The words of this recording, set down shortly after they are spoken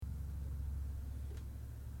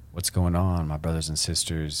What's going on, my brothers and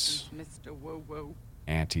sisters, He's Mr. WooWoo.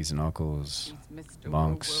 aunties and uncles, He's Mr.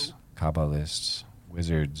 monks, WooWoo. Kabbalists,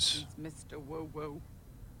 wizards, He's Mr. WooWoo.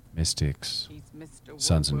 mystics, He's Mr. WooWoo.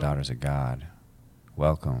 sons and daughters of God?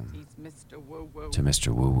 Welcome He's Mr. WooWoo. to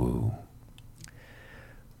Mr. WooWoo.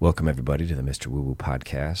 Welcome, everybody, to the Mr. WooWoo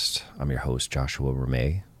podcast. I'm your host, Joshua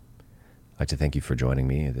Ramey. I'd like to thank you for joining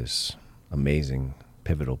me at this amazing,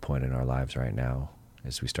 pivotal point in our lives right now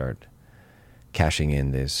as we start cashing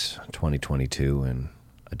in this 2022 and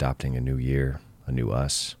adopting a new year, a new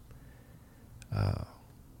us.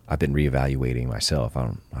 I've been reevaluating myself.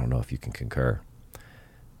 I don't know if you can concur,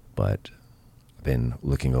 but I've been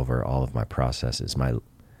looking over all of my processes,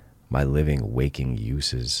 my living, waking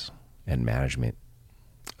uses and management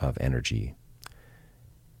of energy.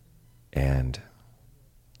 And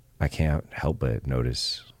I can't help but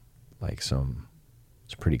notice like some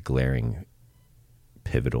pretty glaring,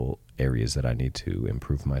 pivotal areas that I need to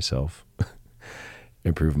improve myself,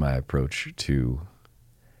 improve my approach to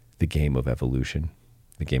the game of evolution,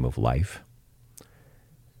 the game of life.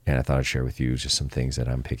 And I thought I'd share with you just some things that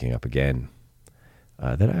I'm picking up again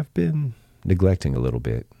that I've been neglecting a little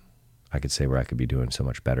bit. I could say where I could be doing so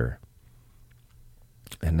much better,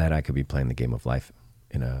 and that I could be playing the game of life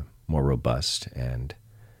in a more robust and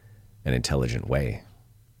an intelligent way.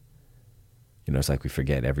 You know, it's like we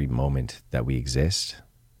forget every moment that we exist,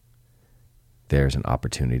 there's an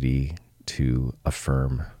opportunity to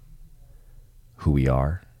affirm who we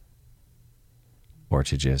are, or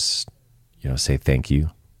to just, say thank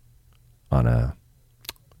you on a,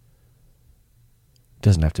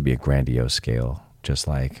 doesn't have to be a grandiose scale, just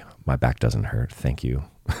like my back doesn't hurt, thank you.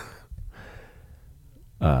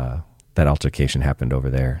 That altercation happened over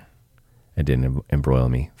there and didn't embroil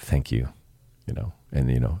me, thank you,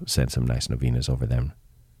 and send some nice novenas over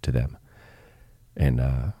to them.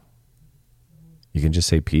 And you can just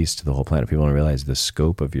say peace to the whole planet. People don't realize the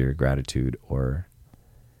scope of your gratitude or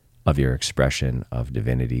of your expression of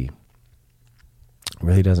divinity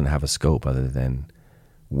really doesn't have a scope other than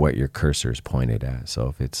what your cursor's pointed at. So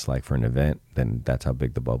if it's like for an event, then that's how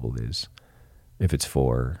big the bubble is. If it's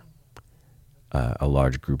for a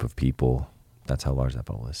large group of people, that's how large that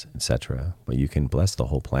bubble is, etc. But you can bless the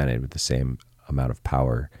whole planet with the same amount of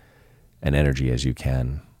power and energy as you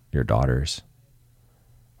can your daughters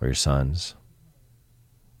or your sons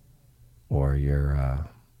or your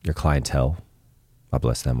clientele. I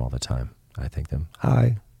bless them all the time. I thank them.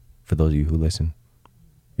 Hi, for those of you who listen,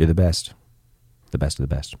 you're the best of the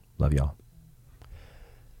best. Love y'all.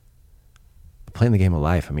 Playing the game of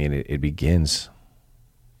life, I mean, it begins,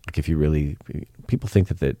 like if you really, people think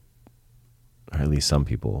that, or at least some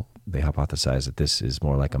people, they hypothesize that this is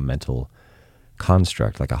more like a mental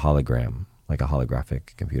construct, like a hologram, like a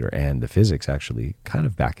holographic computer, and the physics actually kind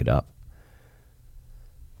of back it up.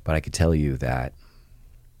 But I could tell you that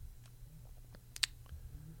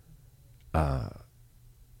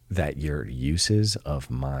that your uses of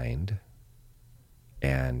mind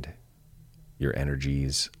and your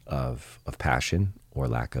energies of passion or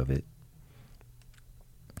lack of it,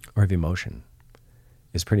 or of emotion,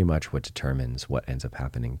 is pretty much what determines what ends up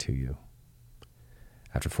happening to you.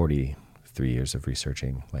 After 43 years of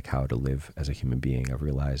researching like how to live as a human being, I've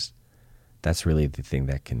realized that's really the thing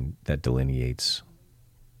that delineates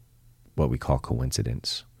what we call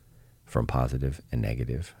coincidence from positive and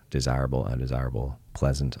negative, desirable, undesirable,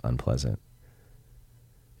 pleasant, unpleasant,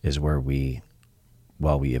 is where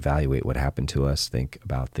while we evaluate what happened to us, think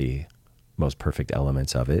about the most perfect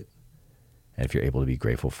elements of it. And if you're able to be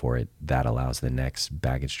grateful for it, that allows the next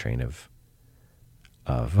baggage train of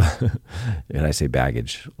and I say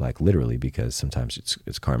baggage like literally because sometimes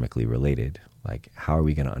it's karmically related. Like, how are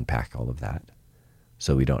we going to unpack all of that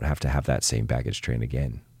so we don't have to have that same baggage train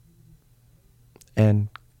again? And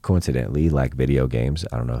coincidentally, like video games,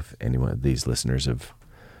 I don't know if anyone of these listeners have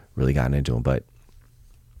really gotten into them, but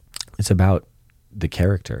it's about the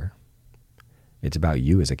character. It's about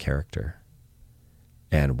you as a character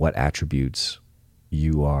and what attributes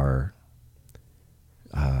you are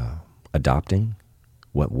adopting,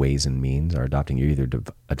 what ways and means are adopting. You're either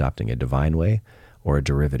adopting a divine way or a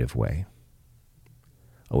derivative way,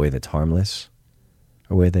 a way that's harmless,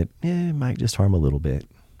 a way that might just harm a little bit.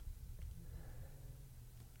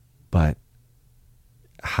 But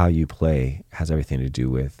how you play has everything to do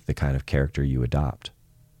with the kind of character you adopt.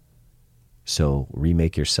 So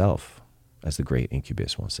remake yourself, as the great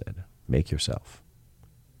Incubus once said. Make yourself.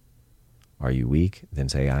 Are you weak? Then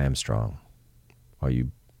say, I am strong. Are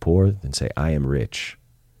you poor? Then say, I am rich.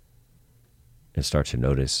 And start to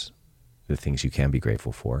notice the things you can be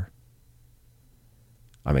grateful for.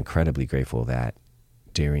 I'm incredibly grateful that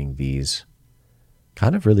during these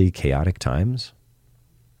kind of really chaotic times.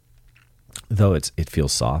 Though it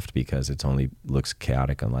feels soft because it's only looks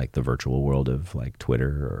chaotic on like the virtual world of like Twitter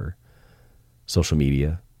or social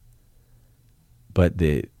media. But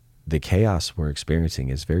the chaos we're experiencing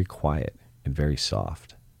is very quiet and very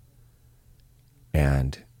soft.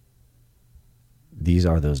 And these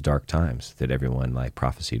are those dark times that everyone like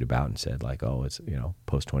prophesied about and said like, oh, it's,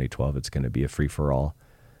 post 2012, it's going to be a free for all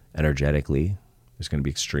energetically. There's going to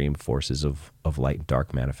be extreme forces of light and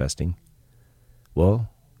dark manifesting. Well,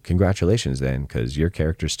 congratulations then, because your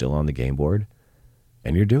character's still on the game board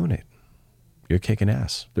and you're doing it. You're kicking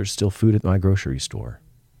ass. There's still food at my grocery store.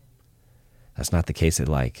 That's not the case at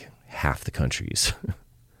like half the countries.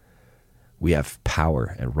 We have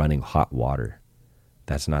power and running hot water.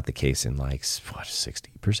 That's not the case in like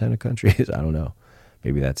 60% of countries. I don't know.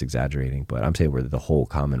 Maybe that's exaggerating, but I'm saying we're the whole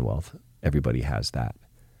Commonwealth. Everybody has that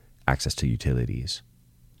access to utilities.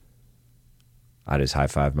 I just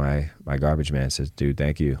high-five my garbage man, says, dude,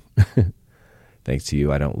 thank you. Thanks to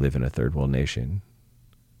you, I don't live in a third world nation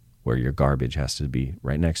where your garbage has to be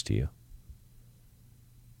right next to you.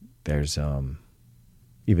 There's,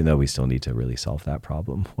 even though we still need to really solve that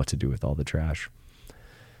problem, what to do with all the trash,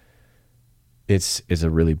 it's a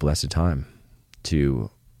really blessed time to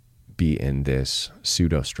be in this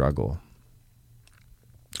pseudo struggle.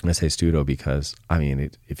 I say pseudo because,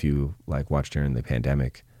 if you like watched during the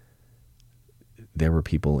pandemic, there were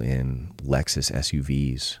people in Lexus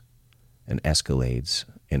SUVs and Escalades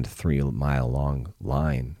in a 3-mile long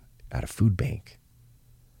line at a food bank.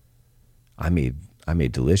 I made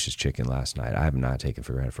delicious chicken last night. I have not taken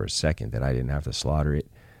for granted for a second that I didn't have to slaughter it,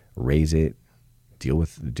 raise it, deal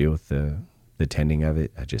with the tending of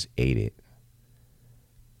it. I just ate it.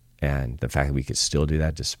 And the fact that we could still do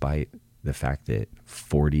that despite the fact that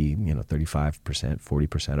 35%,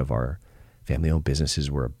 40% of our family-owned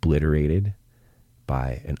businesses were obliterated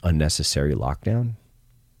by an unnecessary lockdown,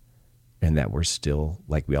 and that we're still,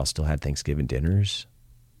 like, we all still had Thanksgiving dinners.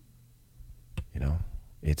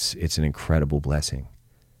 It's an incredible blessing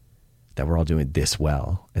that we're all doing this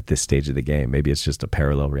well at this stage of the game. Maybe it's just a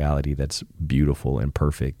parallel reality that's beautiful and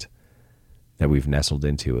perfect that we've nestled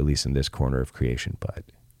into, at least in this corner of creation. But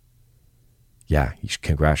yeah, you should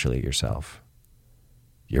congratulate yourself.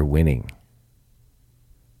 You're winning.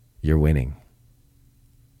 You're winning.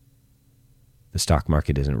 The stock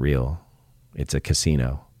market isn't real. It's a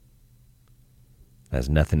casino. It has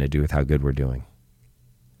nothing to do with how good we're doing.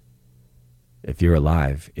 If you're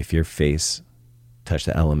alive, if your face touched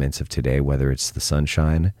the elements of today, whether it's the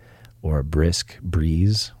sunshine or a brisk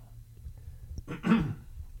breeze, then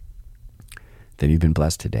you've been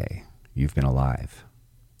blessed today. You've been alive.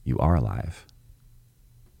 You are alive.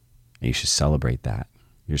 And you should celebrate that.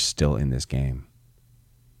 You're still in this game.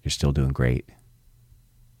 You're still doing great.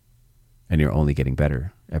 And you're only getting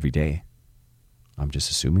better every day. I'm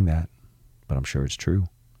just assuming that, but I'm sure it's true.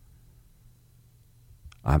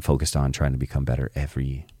 I'm focused on trying to become better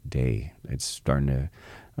every day. It's starting to,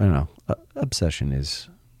 I don't know, obsession is,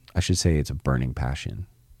 I should say it's a burning passion.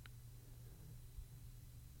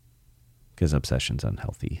 Because obsession's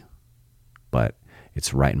unhealthy. But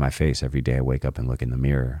it's right in my face every day. I wake up and look in the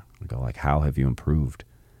mirror and go like, how have you improved?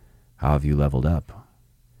 How have you leveled up?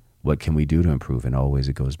 What can we do to improve? And always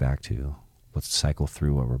it goes back to, let's cycle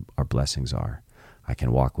through what our blessings are. I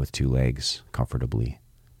can walk with 2 legs comfortably.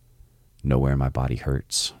 Nowhere my body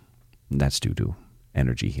hurts. And that's due to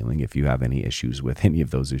energy healing. If you have any issues with any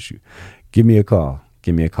of those issues, give me a call.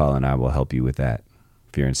 Give me a call and I will help you with that.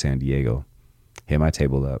 If you're in San Diego, hit my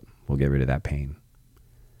table up. We'll get rid of that pain.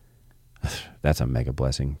 That's a mega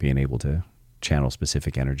blessing, being able to channel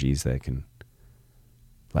specific energies that can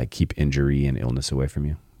like keep injury and illness away from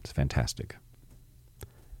you. It's fantastic.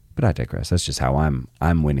 But I digress. That's just how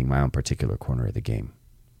I'm winning my own particular corner of the game.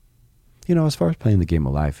 As far as playing the game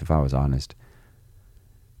of life, if I was honest,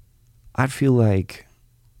 I'd feel like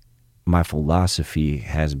my philosophy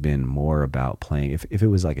has been more about playing, if it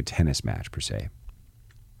was like a tennis match per se,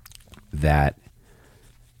 that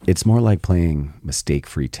it's more like playing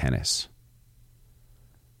mistake-free tennis.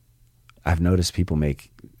 I've noticed people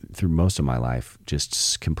make, through most of my life,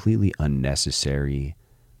 just completely unnecessary,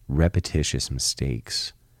 repetitious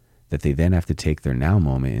mistakes that they then have to take their now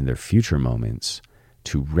moment and their future moments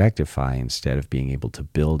to rectify instead of being able to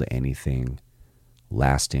build anything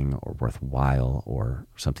lasting or worthwhile or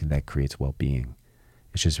something that creates well-being.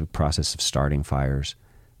 It's just a process of starting fires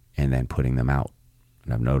and then putting them out.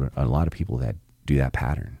 And I've noted a lot of people that do that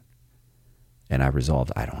pattern. And I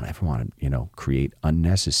resolved, I don't ever want to, create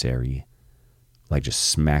unnecessary, like just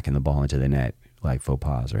smacking the ball into the net, like faux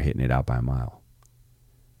pas or hitting it out by a mile.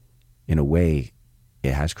 In a way,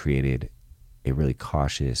 it has created a really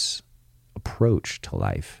cautious approach to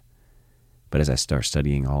life. But as I start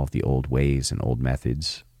studying all of the old ways and old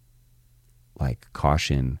methods, like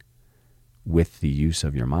caution with the use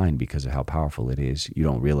of your mind because of how powerful it is, you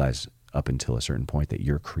don't realize up until a certain point that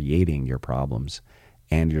you're creating your problems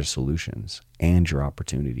and your solutions and your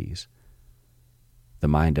opportunities. The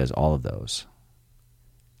mind does all of those.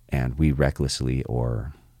 And we recklessly,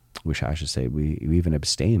 or I should say, we even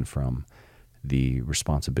abstain from the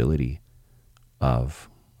responsibility of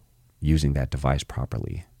using that device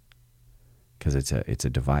properly. Because it's a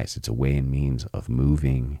device, it's a way and means of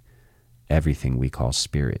moving everything we call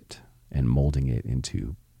spirit and molding it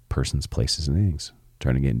into persons, places, and things,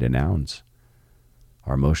 turning it into nouns.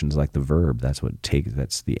 Our emotions, like the verb, that's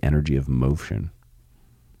the energy of motion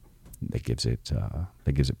that gives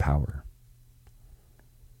it power.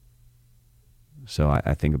 So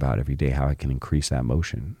I think about every day how I can increase that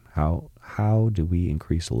motion. How do we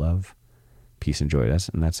increase love, peace, and joy?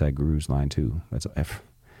 That's that guru's line too. That's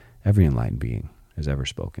every enlightened being has ever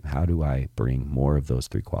spoken. How do I bring more of those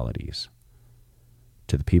three qualities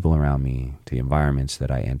to the people around me, to the environments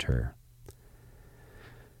that I enter,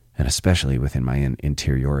 and especially within my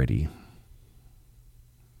interiority?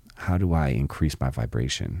 How do I increase my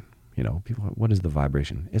vibration? People, what is the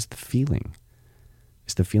vibration? It's the feeling.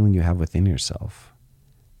 It's the feeling you have within yourself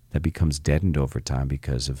that becomes deadened over time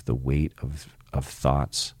because of the weight of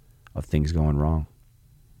thoughts, of things going wrong.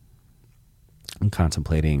 And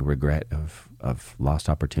contemplating regret of lost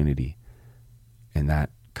opportunity. And that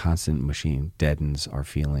constant machine deadens our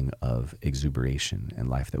feeling of exuberation and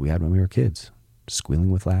life that we had when we were kids, squealing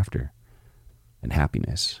with laughter and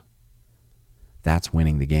happiness. That's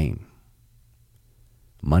winning the game.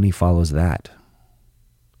 Money follows that.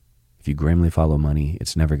 If you grimly follow money,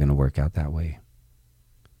 it's never going to work out that way.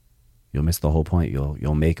 You'll miss the whole point.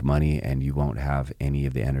 You'll make money and you won't have any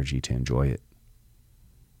of the energy to enjoy it.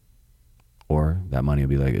 Or that money will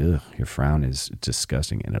be like, ugh, your frown is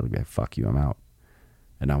disgusting, and it'll be like, fuck you, I'm out.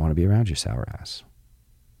 And I want to be around your sour ass.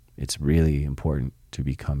 It's really important to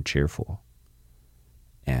become cheerful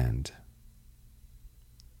and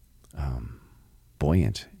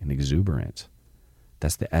buoyant and exuberant.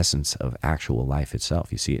 That's the essence of actual life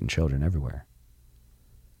itself. You see it in children everywhere.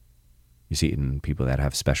 You see it in people that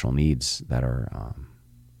have special needs, that are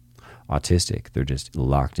autistic. They're just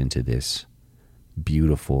locked into this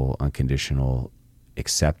beautiful, unconditional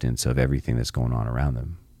acceptance of everything that's going on around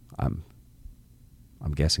them. I'm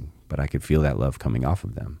guessing, but I could feel that love coming off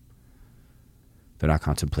of them. They're not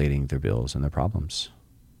contemplating their bills and their problems.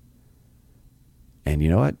 And you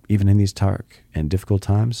know what? Even in these dark and difficult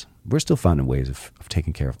times, we're still finding ways of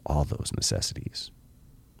taking care of all those necessities.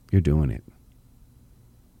 You're doing it.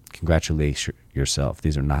 Congratulate yourself.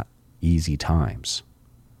 These are not easy times.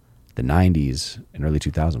 The 90s and early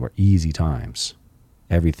 2000s were easy times.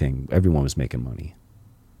 Everyone was making money.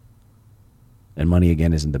 And money,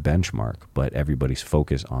 again, isn't the benchmark, but everybody's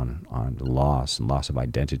focus on loss and loss of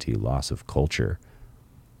identity, loss of culture.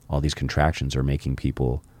 All these contractions are making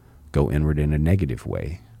people go inward in a negative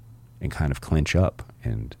way and kind of clench up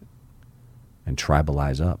and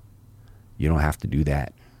tribalize up. You don't have to do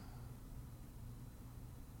that.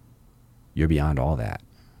 You're beyond all that.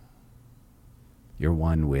 You're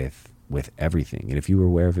one with everything. And if you were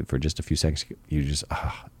aware of it for just a few seconds, you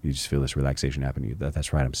just feel this relaxation happen to you.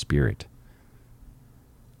 That's right, I'm spirit.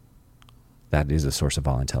 That is a source of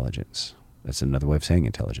all intelligence. That's another way of saying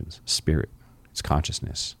intelligence. Spirit. It's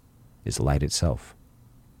consciousness. It's light itself.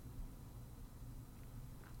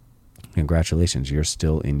 Congratulations, you're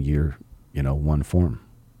still in your, one form.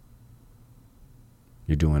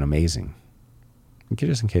 You're doing amazing.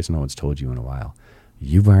 Just in case no one's told you in a while,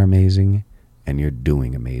 you are amazing and you're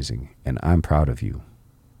doing amazing, and I'm proud of you.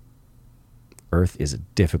 Earth is a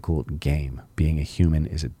difficult game. Being a human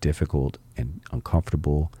is a difficult and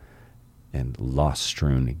uncomfortable and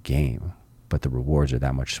loss-strewn game, but the rewards are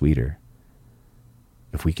that much sweeter.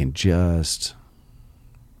 If we can just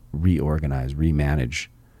reorganize, remanage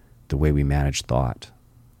the way we manage thought.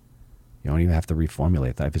 You don't even have to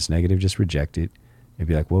reformulate that. If it's negative, just reject it and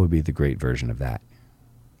be like, what would be the great version of that?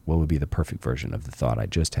 What would be the perfect version of the thought I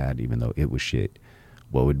just had, even though it was shit?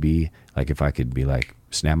 What would be, like, if I could be like,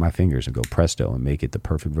 snap my fingers and go presto and make it the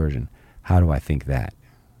perfect version? How do I think that?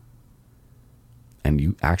 And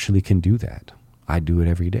you actually can do that. I do it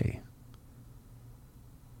every day.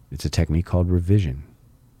 It's a technique called revision.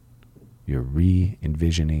 You're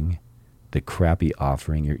re-envisioning the crappy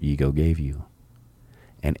offering your ego gave you.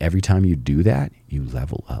 And every time you do that, you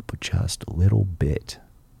level up just a little bit.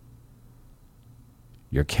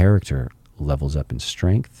 Your character levels up in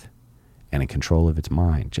strength and in control of its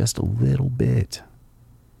mind just a little bit.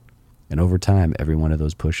 And over time, every one of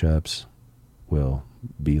those push-ups will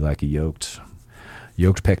be like a yoked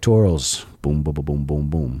pectorals. Boom, boom, boom, boom, boom,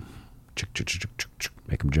 boom. Chick, chick, chick, chick, chick.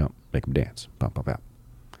 Make them jump, make them dance. Pop, pop, pop.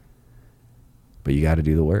 But you got to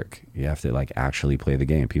do the work. You have to like actually play the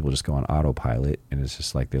game. People just go on autopilot, and it's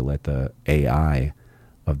just like they let the AI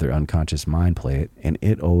of their unconscious mind play it, and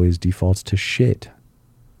it always defaults to shit.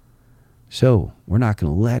 So we're not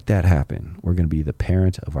going to let that happen. We're going to be the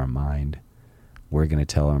parent of our mind. We're going to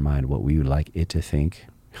tell our mind what we would like it to think,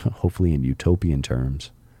 hopefully in utopian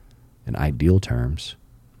terms, in ideal terms,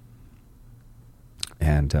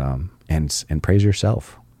 and praise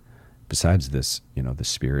yourself. Besides this, the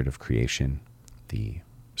spirit of creation, the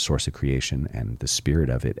source of creation, and the spirit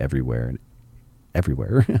of it everywhere.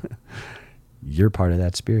 You're part of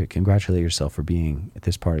that spirit. Congratulate yourself for being at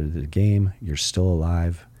this part of the game. You're still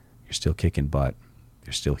alive. You're still kicking butt.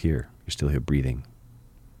 You're still here. You're still here breathing.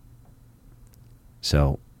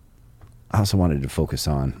 So I also wanted to focus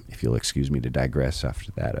on, if you'll excuse me to digress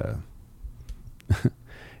after that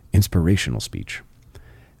inspirational speech,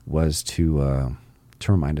 was to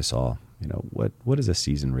remind us all, what is a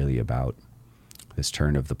season really about? This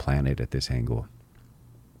turn of the planet at this angle,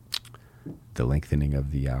 the lengthening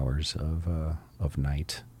of the hours of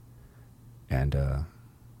night, and the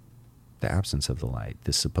absence of the light,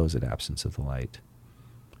 this supposed absence of the light.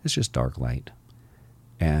 It's just dark light.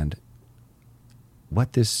 And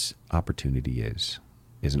what this opportunity is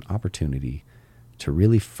an opportunity to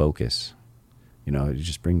really focus, to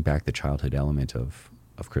just bring back the childhood element of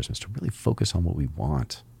Christmas, to really focus on what we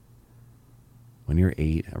want. When you're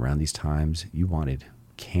 8, around these times, you wanted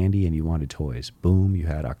candy and you wanted toys. Boom, you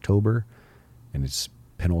had October and its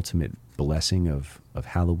penultimate blessing of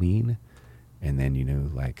Halloween. And then you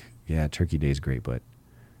knew, Turkey Day is great, but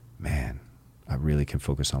man, I really can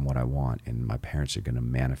focus on what I want, and my parents are going to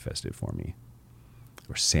manifest it for me.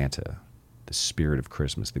 Or Santa, the spirit of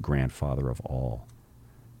Christmas, the grandfather of all,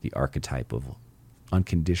 the archetype of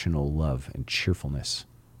unconditional love and cheerfulness.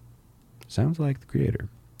 Sounds like the Creator,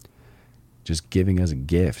 just giving us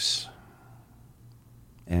gifts.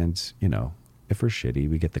 And, if we're shitty,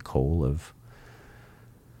 we get the coal of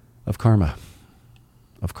karma.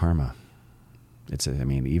 Of karma.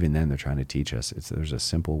 Even then they're trying to teach us. There's a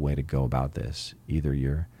simple way to go about this. Either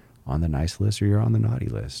you're on the nice list or you're on the naughty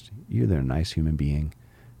list. You're either a nice human being,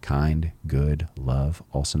 kind, good, love,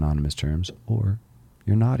 all synonymous terms, or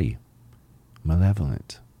you're naughty,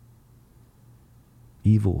 malevolent,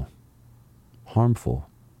 evil, harmful.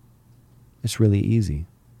 It's really easy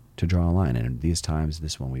to draw a line. And in these times,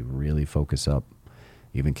 this one we really focus up.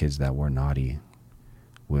 Even kids that were naughty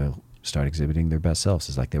will start exhibiting their best selves.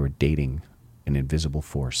 It's like they were dating an invisible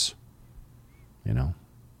force.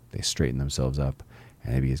 They straighten themselves up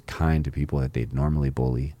and they be as kind to people that they'd normally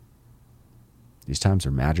bully. These times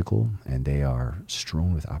are magical and they are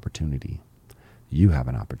strewn with opportunity. You have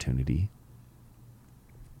an opportunity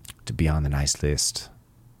to be on the nice list,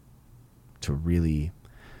 to really,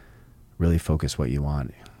 really focus what you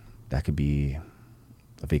want. That could be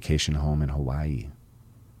a vacation home in Hawaii.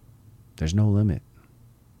 There's no limit.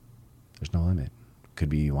 There's no limit. Could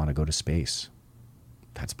be you want to go to space.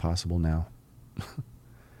 That's possible now.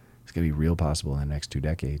 It's going to be real possible in the next 2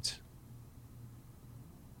 decades.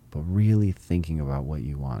 But really thinking about what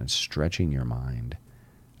you want and stretching your mind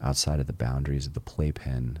outside of the boundaries of the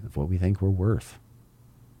playpen of what we think we're worth,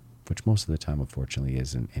 which most of the time, unfortunately,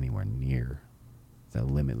 isn't anywhere near the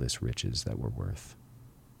limitless riches that we're worth.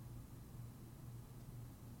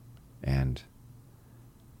 And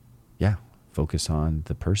focus on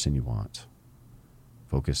the person you want.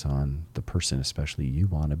 Focus on the person, especially you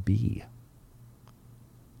want to be.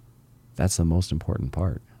 That's the most important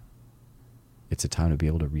part. It's a time to be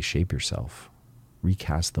able to reshape yourself,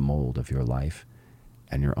 recast the mold of your life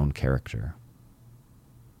and your own character.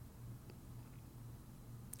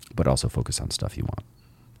 But also focus on stuff you want.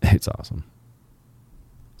 It's awesome.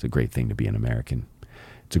 It's a great thing to be an American.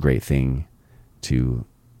 It's a great thing to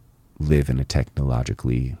live in a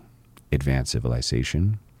technologically advanced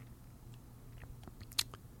civilization.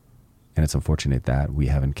 And it's unfortunate that we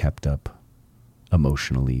haven't kept up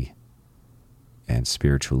emotionally and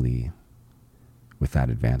spiritually with that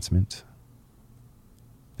advancement,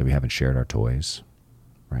 that we haven't shared our toys,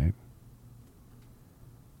 right?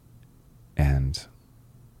 And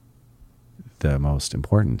the most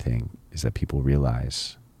important thing is that people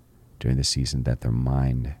realize during the season that their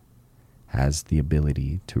mind has the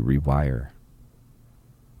ability to rewire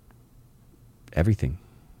everything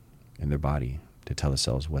in their body to tell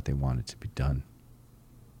themselves what they want it to be done.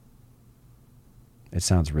 It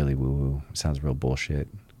sounds really woo-woo. It sounds real bullshit.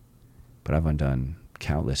 But I've undone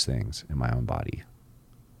countless things in my own body.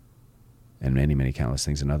 and many, many countless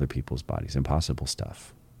things in other people's bodies, impossible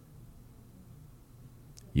stuff.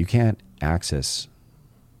 You can't access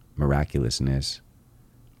miraculousness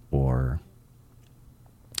or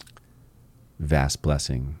vast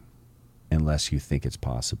blessing unless you think it's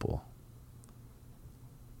possible.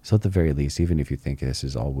 So at the very least, even if you think this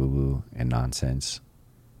is all woo-woo and nonsense,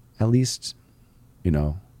 at least,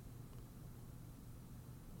 let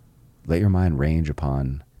your mind range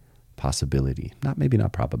upon possibility. Maybe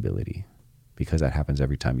not probability, because that happens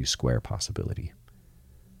every time you square possibility.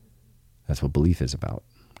 That's what belief is about.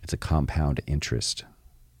 It's a compound interest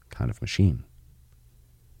kind of machine.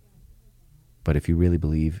 But if you really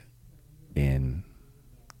believe in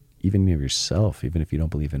even of yourself, even if you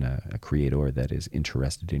don't believe in a creator that is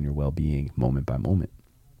interested in your well-being moment by moment,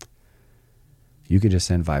 you can just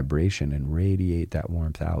send vibration and radiate that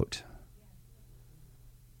warmth out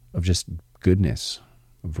of just goodness,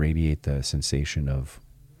 of radiate the sensation of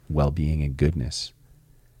well-being and goodness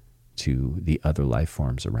to the other life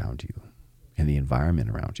forms around you and the environment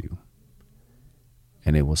around you.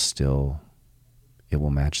 And it will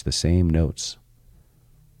match the same notes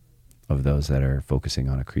of those that are focusing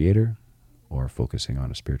on a creator or focusing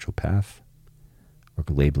on a spiritual path or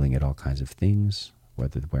labeling it all kinds of things,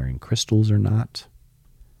 whether they're wearing crystals or not.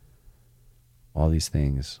 All these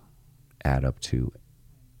things add up to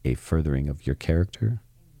a furthering of your character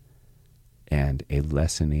and a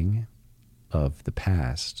lessening of the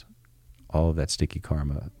past, all of that sticky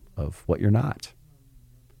karma of what you're not.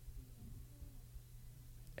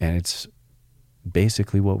 And it's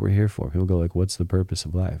basically what we're here for. People go like, what's the purpose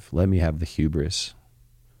of life? Let me have the hubris.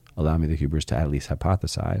 Allow me the hubris to at least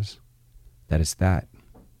hypothesize that it's that.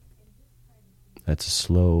 That's a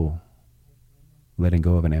slow letting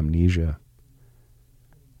go of an amnesia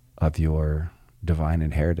of your divine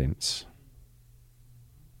inheritance.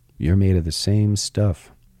 You're made of the same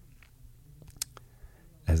stuff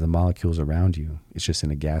as the molecules around you. It's just in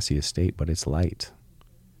a gaseous state, but it's light.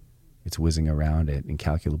 It's whizzing around at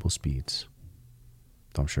incalculable speeds.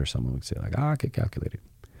 I'm sure someone would say like, I can calculate it.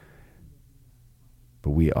 But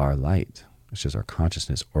we are light. It's just our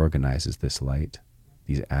consciousness organizes this light,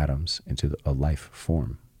 these atoms, into a life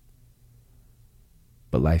form.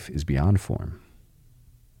 But life is beyond form.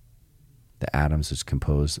 The atoms which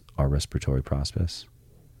compose our respiratory process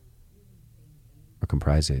or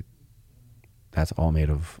comprise it, that's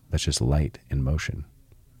just light in motion.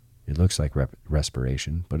 It looks like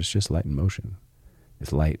respiration, but it's just light in motion.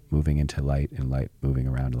 It's light moving into light and light moving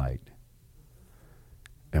around light.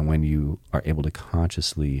 And when you are able to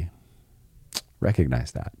consciously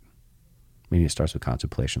recognize that, it starts with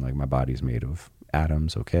contemplation, like my body's made of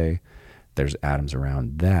atoms, okay? There's atoms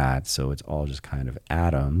around that, so it's all just kind of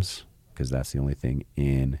atoms, because that's the only thing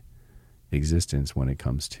in existence when it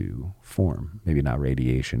comes to form. Maybe not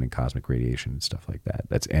radiation and cosmic radiation and stuff like that.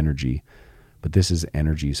 That's energy. But this is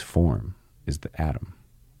energy's form, is the atom.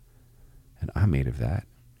 And I'm made of that.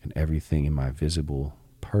 And everything in my visible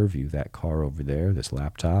purview, that car over there, this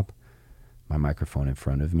laptop, my microphone in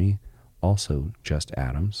front of me, also just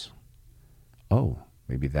atoms. Oh,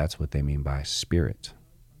 maybe that's what they mean by spirit.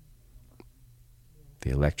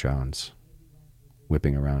 The electrons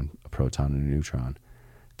whipping around a proton and a neutron.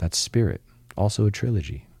 That's spirit. Also a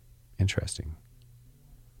trilogy. Interesting.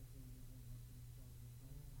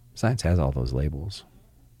 Science has all those labels,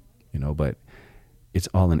 but it's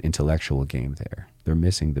all an intellectual game there. They're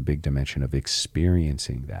missing the big dimension of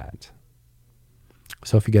experiencing that.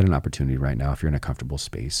 So if you get an opportunity right now, if you're in a comfortable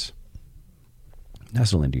space,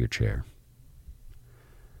 nestle into your chair.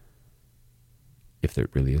 If there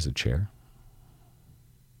really is a chair.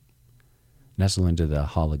 Nestle into the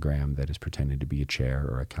hologram that is pretending to be a chair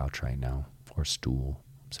or a couch right now, or a stool.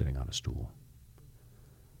 I'm sitting on a stool.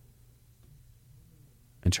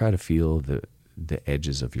 And try to feel the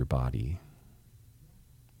edges of your body.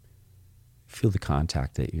 Feel the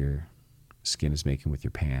contact that your skin is making with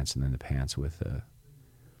your pants, and then the pants with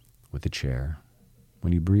the chair.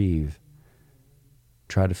 When you breathe,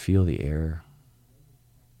 try to feel the air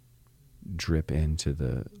drip into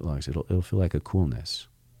the lungs. It'll feel like a coolness,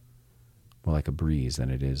 more like a breeze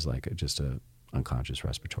than it is like just a unconscious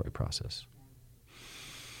respiratory process.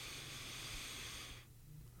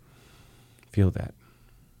 Feel that.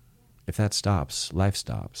 If that stops, life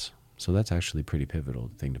stops. So that's actually a pretty pivotal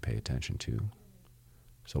thing to pay attention to.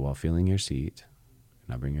 So while feeling your seat,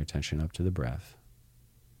 now bring your attention up to the breath.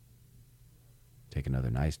 Take another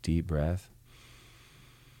nice deep breath.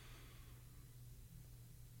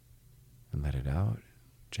 And let it out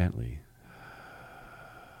gently.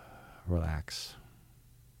 Relax.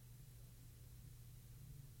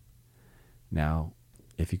 Now,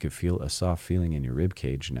 if you could feel a soft feeling in your rib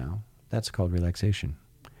cage now, That's called relaxation.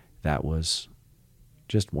 That was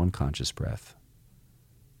just one conscious breath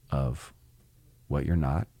of what you're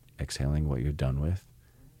not, exhaling what you're done with,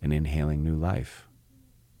 and inhaling new life.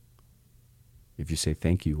 If you say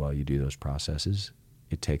thank you while you do those processes,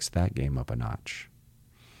 it takes that game up a notch.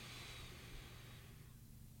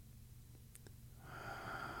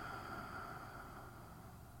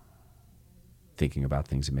 Thinking about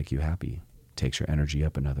things that make you happy takes your energy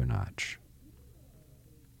up another notch.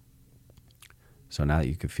 So now that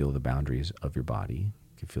you can feel the boundaries of your body,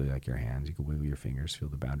 you can feel like your hands, you can wiggle your fingers, feel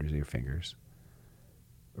the boundaries of your fingers,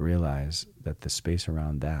 realize that the space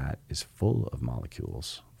around that is full of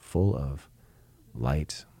molecules, full of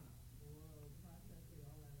light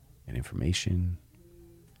and information,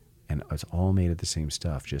 and it's all made of the same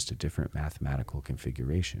stuff, just a different mathematical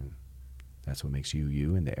configuration. That's what makes you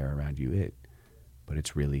you and the air around you it. But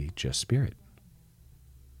it's really just spirit.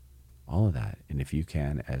 All of that. And if you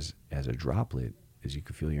can, as a droplet, as you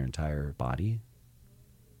can feel your entire body,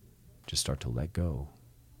 just start to let go.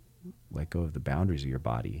 Let go of the boundaries of your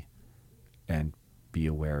body and be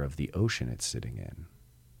aware of the ocean it's sitting in.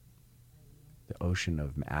 The ocean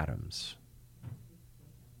of atoms.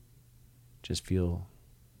 Just feel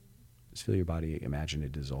your body, imagine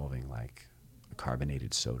it dissolving like a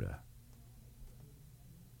carbonated soda.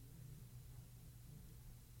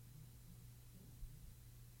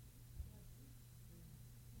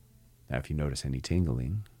 Now, if you notice any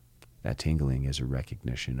tingling, that tingling is a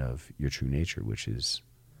recognition of your true nature, which is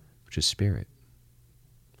spirit.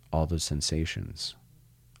 All those sensations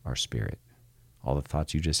are spirit. All the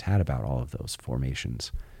thoughts you just had about all of those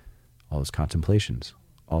formations, all those contemplations,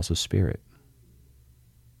 also spirit.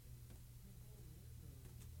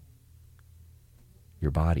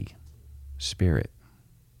 Your body, spirit.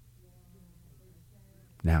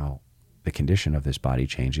 Now, the condition of this body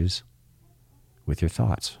changes with your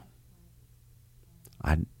thoughts.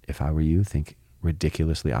 If I were you, think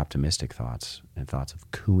ridiculously optimistic thoughts and thoughts of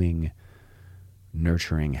cooing,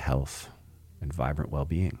 nurturing health and vibrant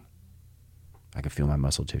well-being. I can feel my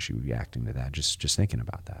muscle tissue reacting to that, just thinking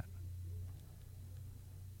about that.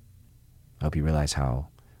 I hope you realize how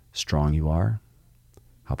strong you are,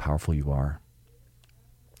 how powerful you are,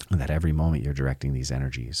 and that every moment you're directing these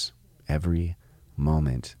energies. Every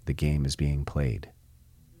moment the game is being played.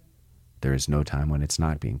 There is no time when it's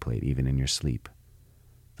not being played, even in your sleep.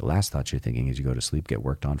 The last thought you're thinking as you go to sleep get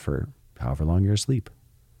worked on for however long you're asleep.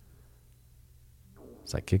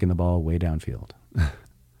 It's like kicking the ball way downfield.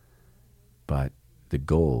 But the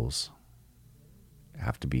goals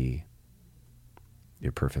have to be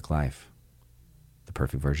your perfect life, the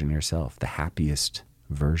perfect version of yourself, the happiest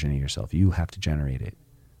version of yourself. You have to generate it.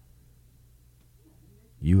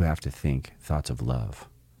 You have to think thoughts of love,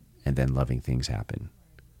 and then loving things happen.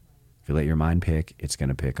 If you let your mind pick, it's going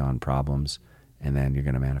to pick on problems, and then you're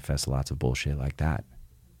going to manifest lots of bullshit like that.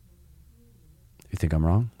 You think I'm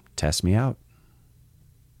wrong? Test me out.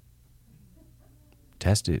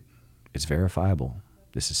 Test it. It's verifiable.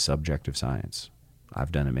 This is subjective science.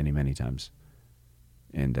 I've done it many, many times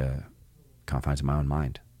in the confines of my own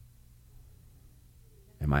mind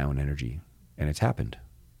and my own energy. And it's happened.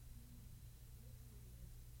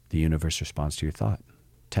 The universe responds to your thought.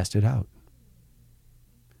 Test it out.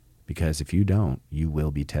 Because if you don't, you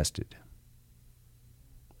will be tested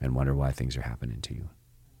and wonder why things are happening to you.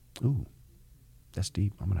 Ooh, that's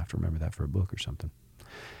deep. I'm going to have to remember that for a book or something.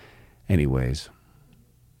 Anyways,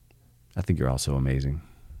 I think you're all so amazing.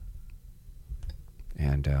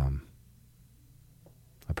 And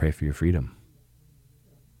I pray for your freedom.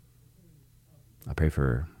 I pray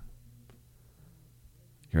for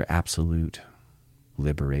your absolute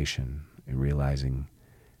liberation in realizing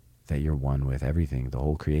that you're one with everything, the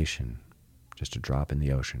whole creation, just a drop in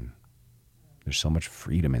the ocean. There's so much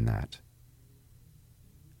freedom in that.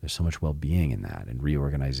 There's so much well-being in that and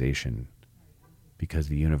reorganization, because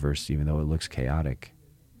the universe, even though it looks chaotic,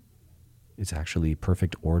 it's actually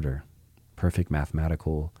perfect order, perfect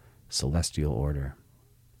mathematical, celestial order.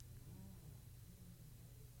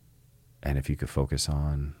 And if you could focus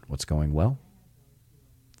on what's going well,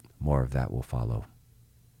 more of that will follow.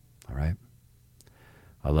 All right?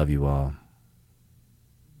 I love you all.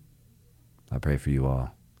 I pray for you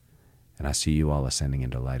all. And I see you all ascending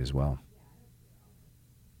into light as well.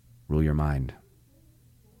 Rule your mind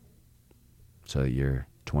so that your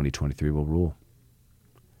 2023 will rule.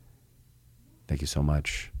 Thank you so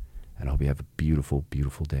much, and I hope you have a beautiful,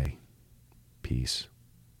 beautiful day. Peace.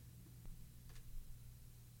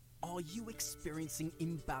 Are you experiencing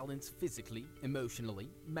imbalance physically,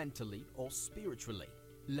 emotionally, mentally, or spiritually?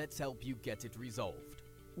 Let's help you get it resolved.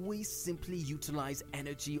 We simply utilize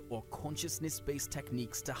energy or consciousness-based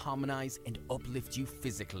techniques to harmonize and uplift you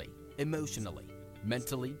physically, emotionally,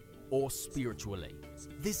 mentally, or spiritually.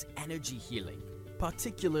 This energy healing,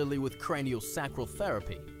 particularly with craniosacral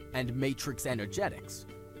therapy and matrix energetics,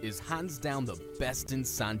 is hands down the best in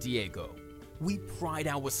San Diego. We pride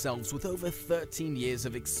ourselves with over 13 years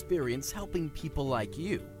of experience helping people like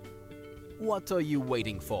you. What are you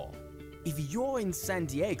waiting for? If you're in San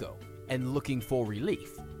Diego and looking for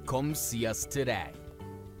relief, come see us today.